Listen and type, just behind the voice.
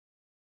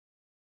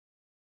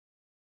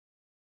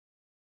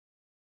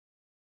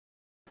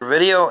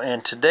Video,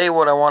 and today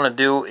what I want to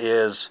do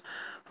is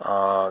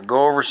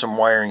go over some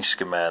wiring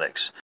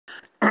schematics.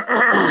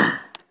 I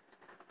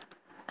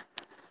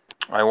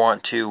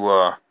want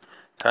to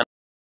kind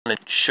of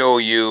show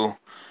you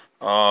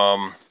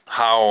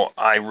how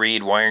I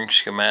read wiring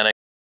schematics.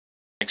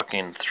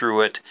 Looking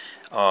through it,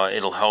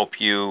 it'll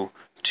help you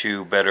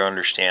to better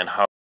understand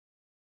how.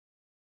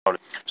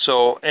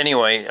 So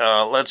anyway,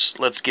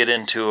 let's get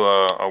into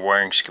a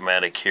wiring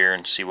schematic here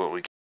and see what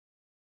we can.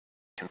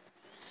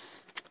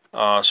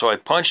 So I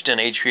punched in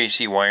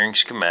HVAC wiring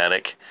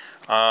schematic.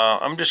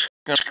 I'm just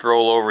going to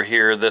scroll over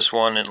here. This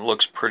one, it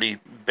looks pretty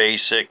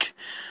basic,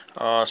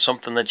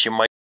 something that you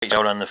might see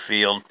out on the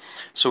field.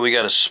 So we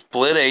got a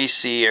split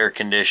AC air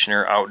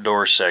conditioner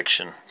outdoor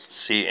section.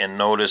 See, and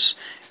notice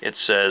it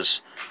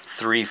says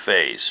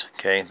 3-phase.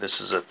 Okay, this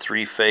is a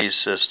 3-phase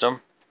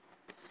system.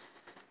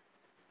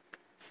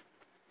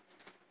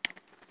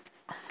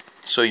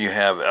 So you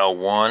have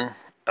L1,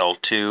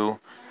 L2,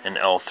 and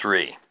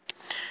L3.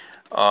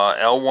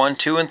 L1,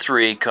 2, and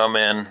 3 come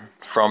in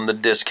from the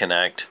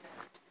disconnect.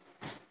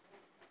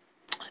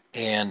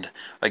 And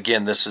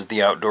again, this is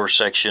the outdoor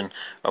section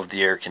of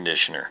the air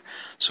conditioner.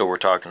 So we're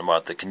talking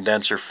about the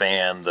condenser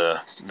fan,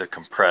 the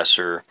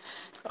compressor,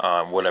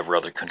 whatever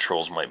other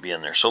controls might be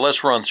in there. So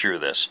let's run through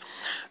this.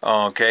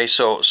 Okay,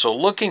 so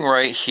looking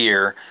right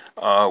here,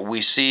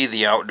 we see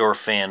the outdoor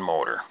fan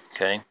motor.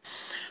 Okay,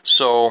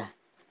 so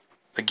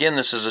again,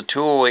 this is a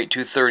 208,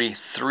 230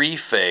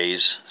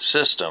 3-phase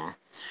system.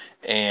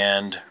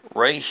 And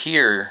right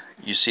here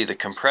you see the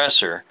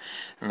compressor,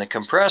 and the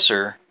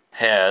compressor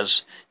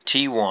has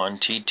T1,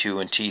 T2,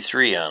 and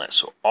T3 on it.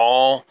 So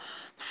all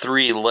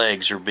 3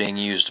 legs are being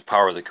used to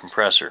power the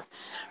compressor.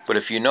 But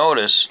if you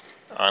notice,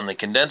 on the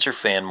condenser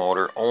fan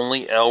motor,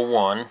 only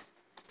L1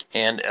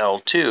 and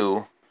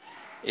L2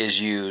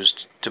 is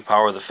used to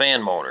power the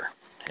fan motor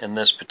in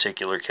this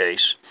particular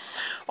case.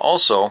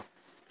 Also,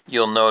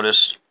 you'll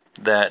notice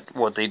that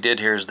what they did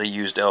here is they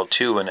used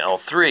L2 and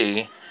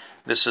L3.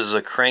 This is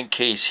a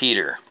crankcase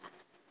heater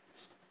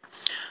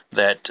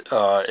that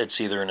it's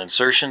either an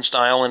insertion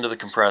style into the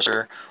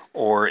compressor,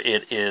 or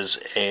it is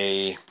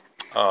a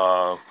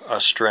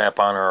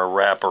strap-on or a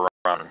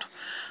wrap-around.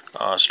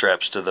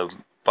 Straps to the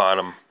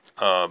bottom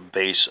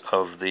base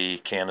of the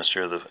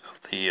canister of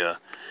the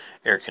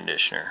air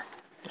conditioner,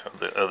 of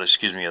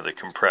the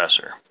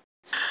compressor.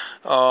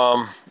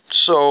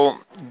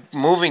 So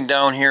moving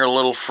down here a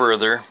little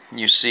further,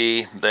 you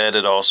see that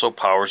it also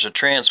powers a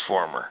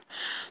transformer.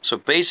 So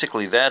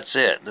basically that's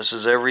it. This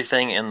is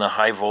everything in the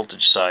high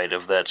voltage side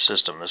of that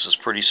system. This is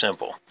pretty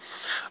simple.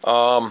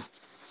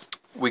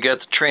 We got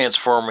the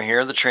transformer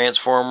here. The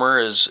transformer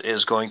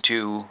is going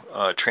to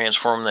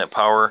transform that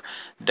power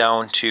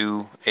down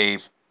to a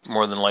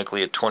more than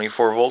likely a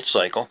 24 volt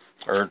cycle,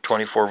 or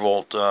 24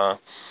 volt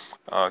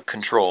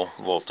control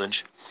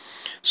voltage.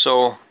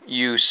 So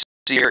you see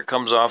here it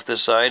comes off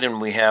this side, and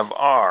we have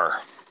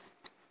R.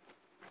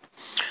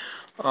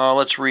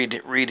 Let's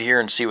read here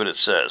and see what it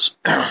says.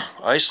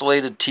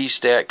 Isolated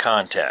T-stat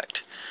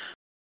contact.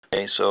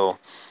 Okay, so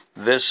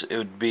this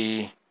would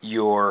be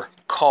your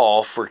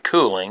call for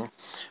cooling.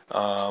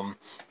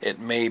 It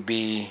may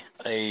be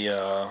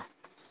a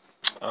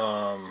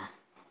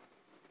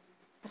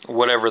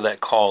whatever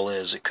that call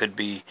is. It could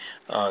be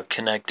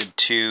connected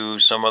to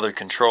some other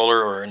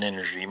controller or an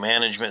energy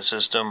management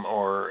system,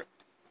 or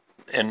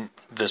in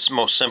this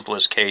most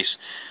simplest case,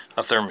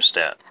 a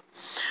thermostat.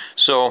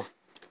 So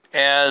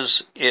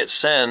as it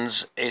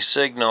sends a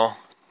signal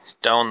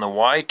down the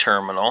Y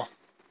terminal,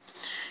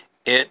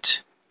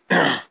 it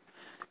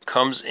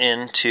comes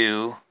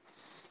into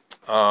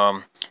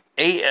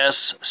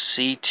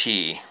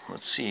ASCT.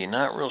 Let's see,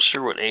 not real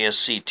sure what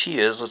ASCT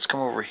is. Let's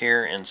come over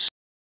here and see.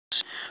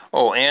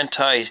 Oh,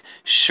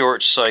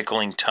 anti-short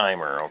cycling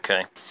timer.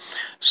 Okay,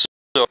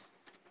 so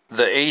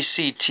the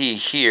ACT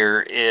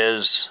here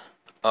is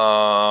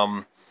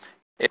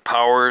it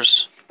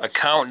powers a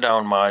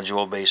countdown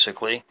module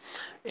basically,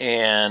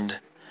 and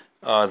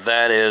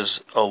that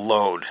is a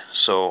load.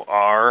 So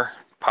R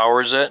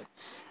powers it,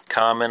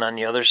 common on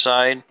the other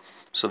side.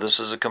 So this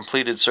is a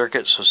completed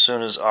circuit. So as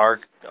soon as R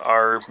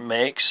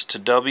makes to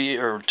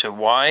W or to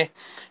Y,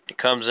 it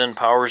comes in,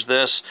 powers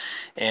this,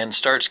 and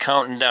starts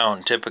counting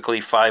down,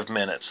 typically 5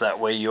 minutes. That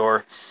way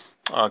your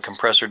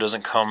compressor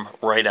doesn't come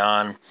right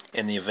on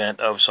in the event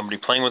of somebody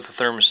playing with the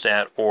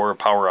thermostat or a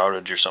power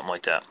outage or something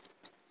like that.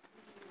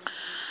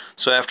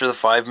 So after the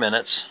 5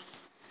 minutes,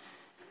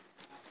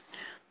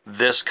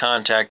 this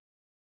contact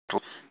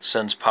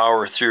sends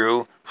power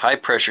through high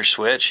pressure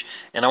switch.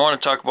 And I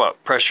want to talk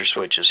about pressure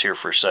switches here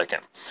for a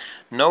second.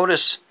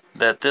 Notice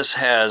that this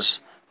has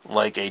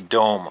like a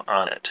dome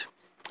on it,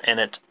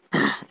 and it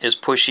is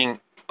pushing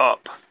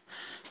up.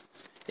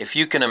 If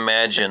you can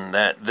imagine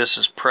that this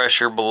is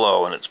pressure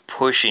below and it's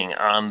pushing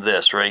on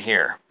this right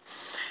here,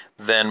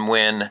 then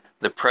when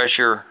the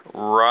pressure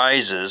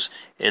rises,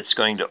 it's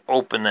going to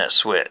open that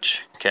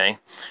switch. Okay,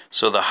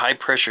 so the high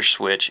pressure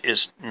switch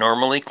is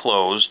normally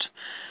closed,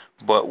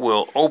 but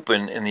will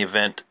open in the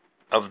event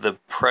of the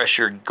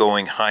pressure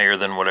going higher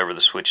than whatever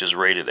the switch is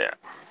rated at.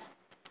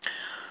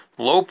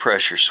 low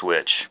pressure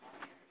switch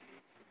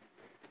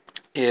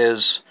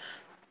is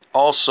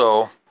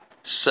also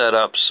set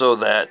up so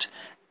that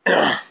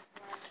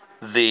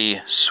the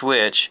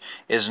switch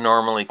is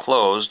normally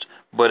closed,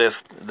 but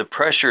if the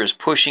pressure is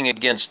pushing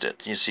against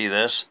it, you see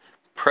this?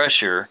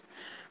 Pressure,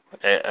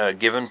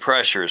 given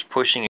pressure is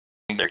pushing,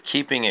 they're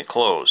keeping it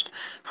closed.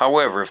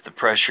 However, if the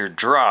pressure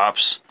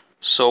drops,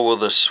 so will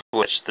the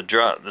switch.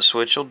 The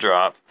switch will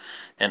drop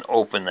and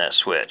open that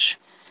switch.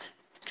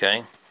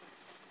 Okay?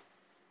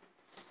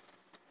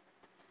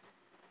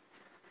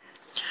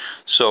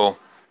 So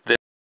this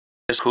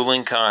is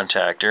cooling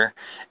contactor,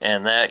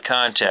 and that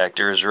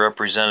contactor is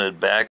represented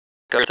back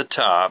at the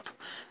top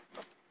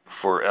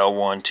for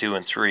L1, 2,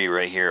 and 3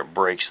 right here. It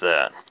breaks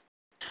that.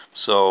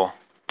 So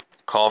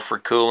call for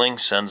cooling,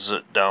 sends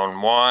it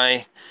down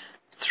Y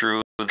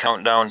through the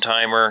countdown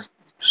timer,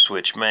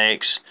 switch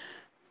makes.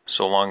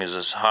 So long as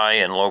it's high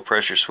and low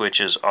pressure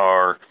switches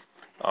are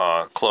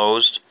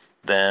closed,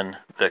 then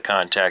the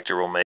contactor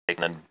will make, and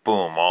then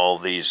boom, all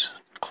these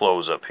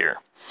close up here.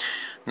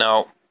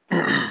 Now,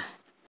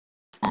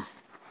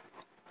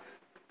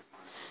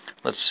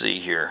 let's see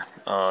here,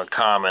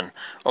 common.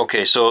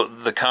 Okay, so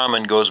the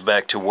common goes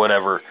back to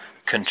whatever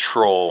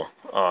control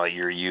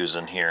you're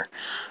using here.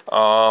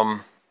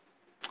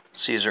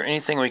 Let's see, is there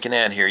anything we can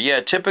add here?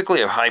 Yeah,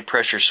 typically a high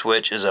pressure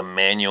switch is a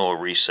manual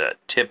reset,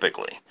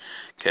 typically.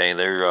 Okay,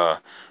 they're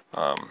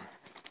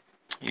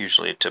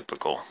usually a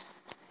typical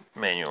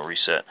manual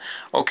reset.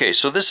 Okay,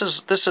 so this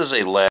is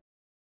a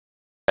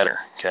ladder.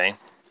 Okay,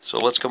 so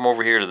let's come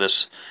over here to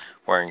this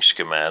wiring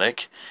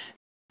schematic.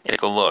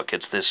 Take a look.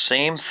 It's the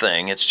same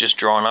thing, it's just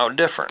drawn out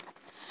different.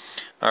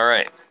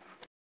 Alright,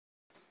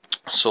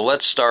 so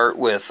let's start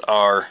with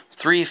our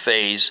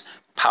three-phase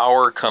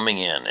power coming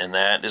in, and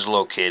that is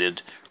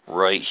located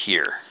right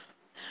here.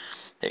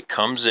 It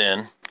comes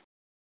in.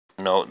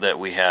 Note that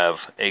we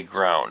have a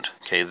ground.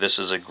 Okay, this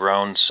is a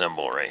ground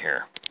symbol right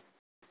here.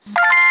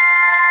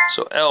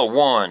 So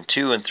L1,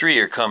 2, and 3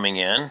 are coming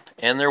in,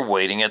 and they're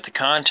waiting at the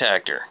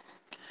contactor.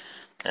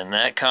 And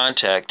that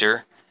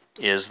contactor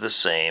is the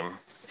same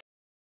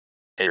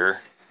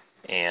here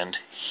and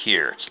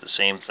here. It's the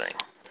same thing.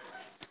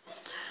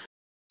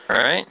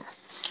 Alright,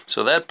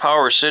 so that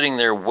power is sitting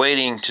there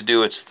waiting to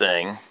do its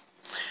thing.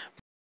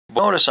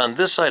 But notice on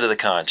this side of the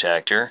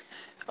contactor,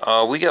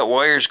 we got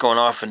wires going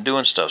off and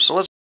doing stuff. So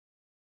let's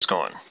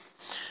going.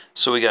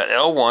 So we got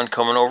L1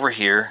 coming over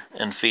here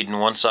and feeding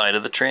one side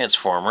of the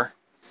transformer,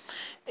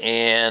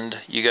 and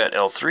you got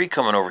L3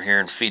 coming over here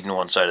and feeding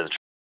one side of the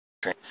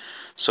transformer.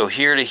 So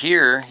here to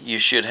here you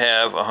should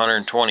have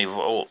 120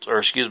 volts, or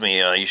excuse me,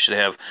 you should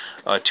have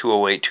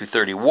 208,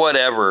 230,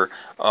 whatever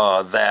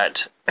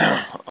that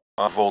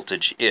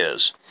voltage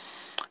is.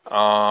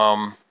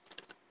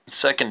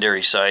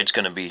 Secondary side is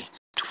going to be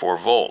 4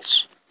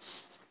 volts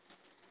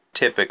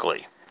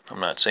typically. I'm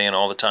not saying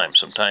all the time.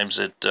 Sometimes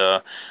it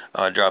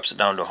drops it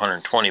down to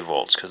 120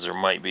 volts because there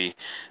might be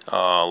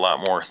a lot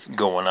more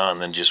going on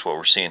than just what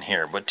we're seeing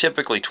here. But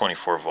typically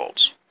 24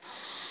 volts.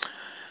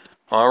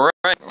 All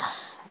right.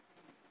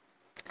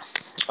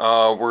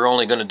 We're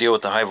only going to deal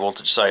with the high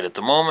voltage side at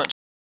the moment.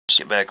 Let's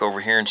get back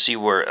over here and see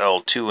where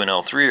L2 and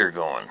L3 are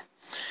going.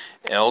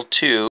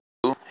 L2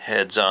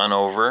 heads on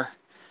over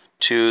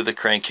to the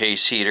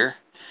crankcase heater.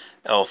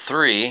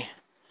 L3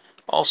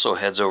 also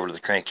heads over to the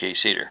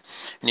crankcase heater.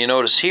 And you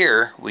notice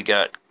here we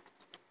got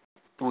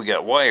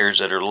wires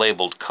that are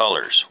labeled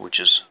colors, which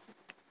is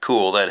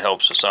cool. That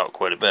helps us out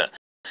quite a bit.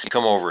 You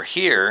come over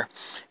here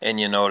and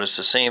you notice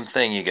the same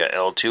thing. You got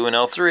L2 and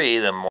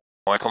L3, then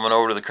more coming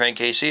over to the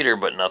crankcase heater,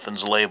 but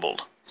nothing's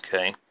labeled.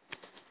 Okay.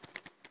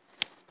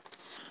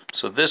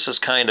 So this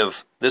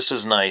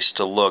is nice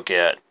to look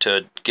at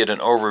to get an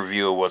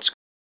overview of what's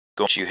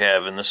you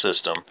have in the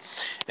system,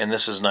 and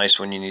this is nice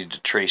when you need to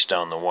trace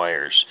down the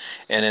wires.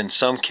 And in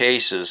some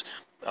cases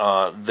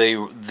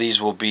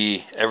these will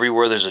be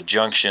everywhere there's a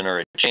junction or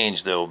a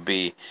change, there will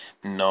be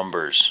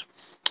numbers,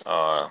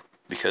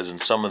 because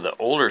in some of the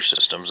older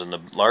systems and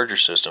the larger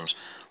systems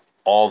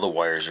all the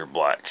wires are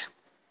black,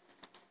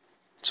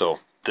 so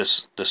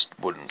this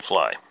wouldn't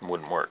fly,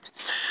 wouldn't work.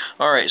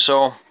 Alright,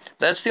 so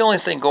that's the only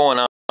thing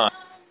going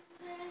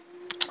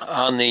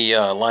on the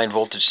line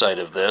voltage side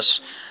of this.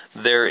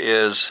 There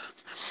is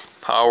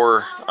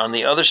power on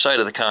the other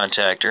side of the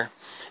contactor,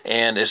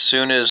 and as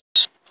soon as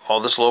all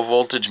this low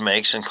voltage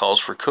makes and calls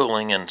for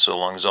cooling, and so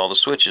long as all the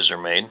switches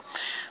are made,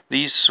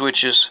 these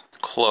switches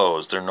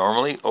close. They're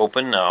normally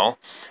open now,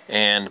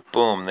 and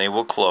boom, they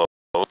will close,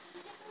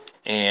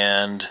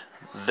 and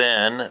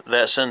then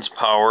that sends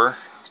power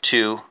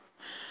to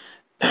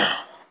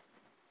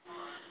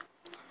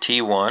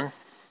T1.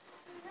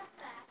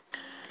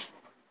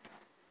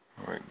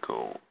 There we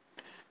go.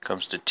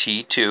 Comes to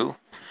T2,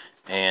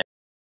 and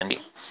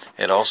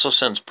it also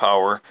sends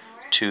power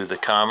to the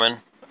common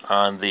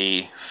on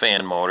the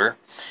fan motor,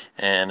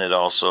 and it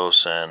also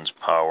sends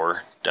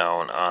power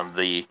down on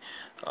the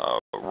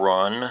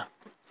run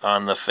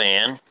on the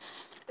fan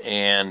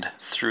and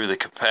through the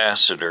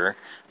capacitor.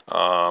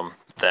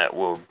 That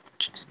will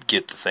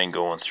get the thing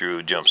going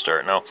through jump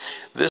start. Now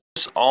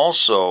this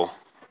also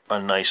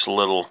nice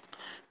little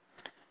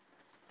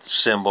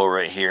symbol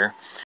right here.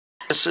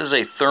 This is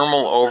a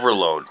thermal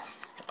overload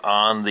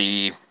on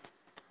the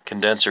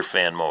condenser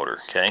fan motor.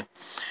 Okay,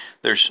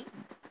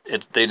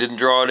 they didn't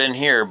draw it in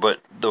here,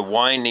 but the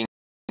winding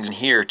in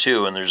here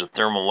too, and there's a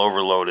thermal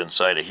overload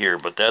inside of here.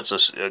 But that's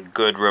a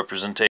good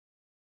representation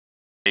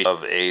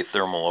of a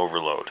thermal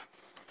overload.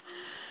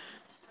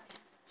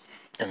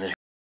 And then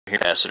here,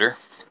 capacitor.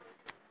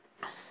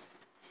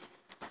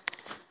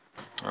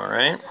 All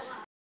right.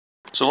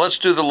 So let's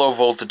do the low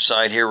voltage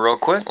side here real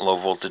quick. Low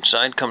voltage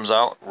side comes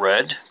out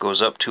red,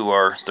 goes up to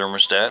our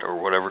thermostat or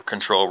whatever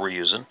control we're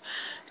using,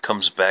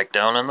 comes back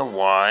down on the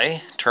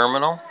Y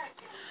terminal,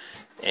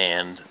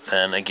 and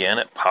then again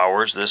it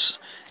powers this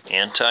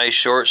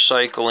anti-short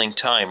cycling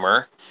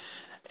timer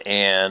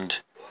and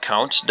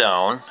counts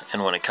down.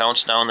 And when it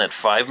counts down that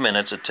 5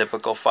 minutes, a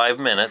typical 5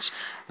 minutes,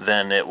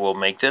 then it will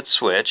make that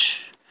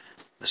switch.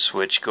 The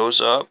switch goes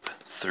up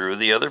through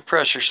the other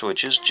pressure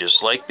switches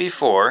just like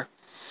before,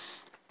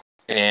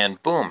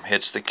 and boom,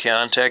 hits the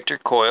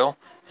contactor coil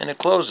and it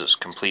closes,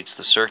 completes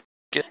the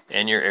circuit,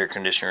 and your air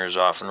conditioner is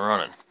off and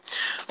running.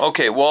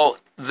 Okay, well,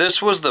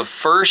 this was the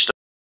first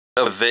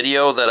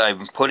video that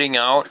I'm putting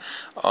out.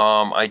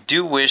 I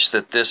do wish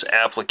that this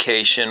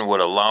application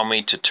would allow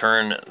me to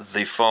turn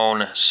the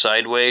phone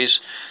sideways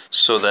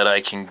so that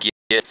I can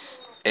get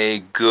a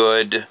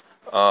good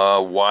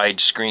wide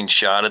screen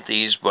shot at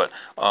these, but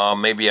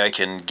maybe I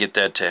can get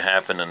that to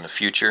happen in the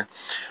future.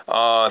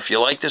 If you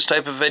like this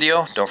type of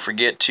video, don't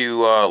forget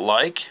to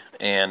like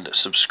and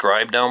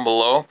subscribe down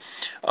below.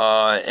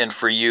 And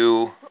for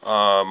you,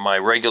 my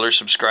regular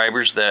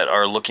subscribers that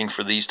are looking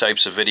for these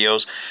types of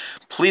videos,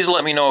 please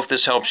let me know if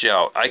this helps you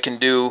out. I can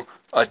do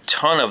a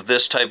ton of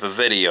this type of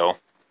video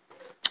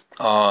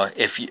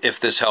if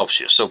this helps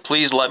you. So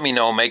please let me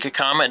know. Make a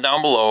comment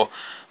down below.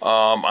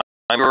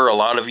 I'm sure a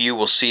lot of you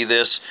will see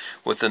this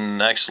within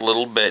the next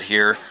little bit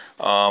here.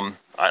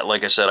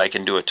 Like I said, I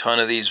can do a ton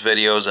of these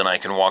videos, and I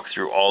can walk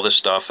through all this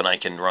stuff, and I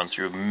can run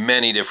through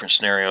many different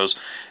scenarios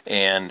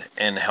and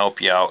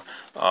help you out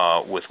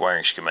with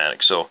wiring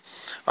schematics. So,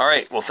 all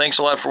right, well, thanks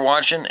a lot for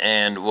watching,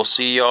 and we'll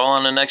see you all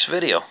on the next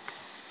video.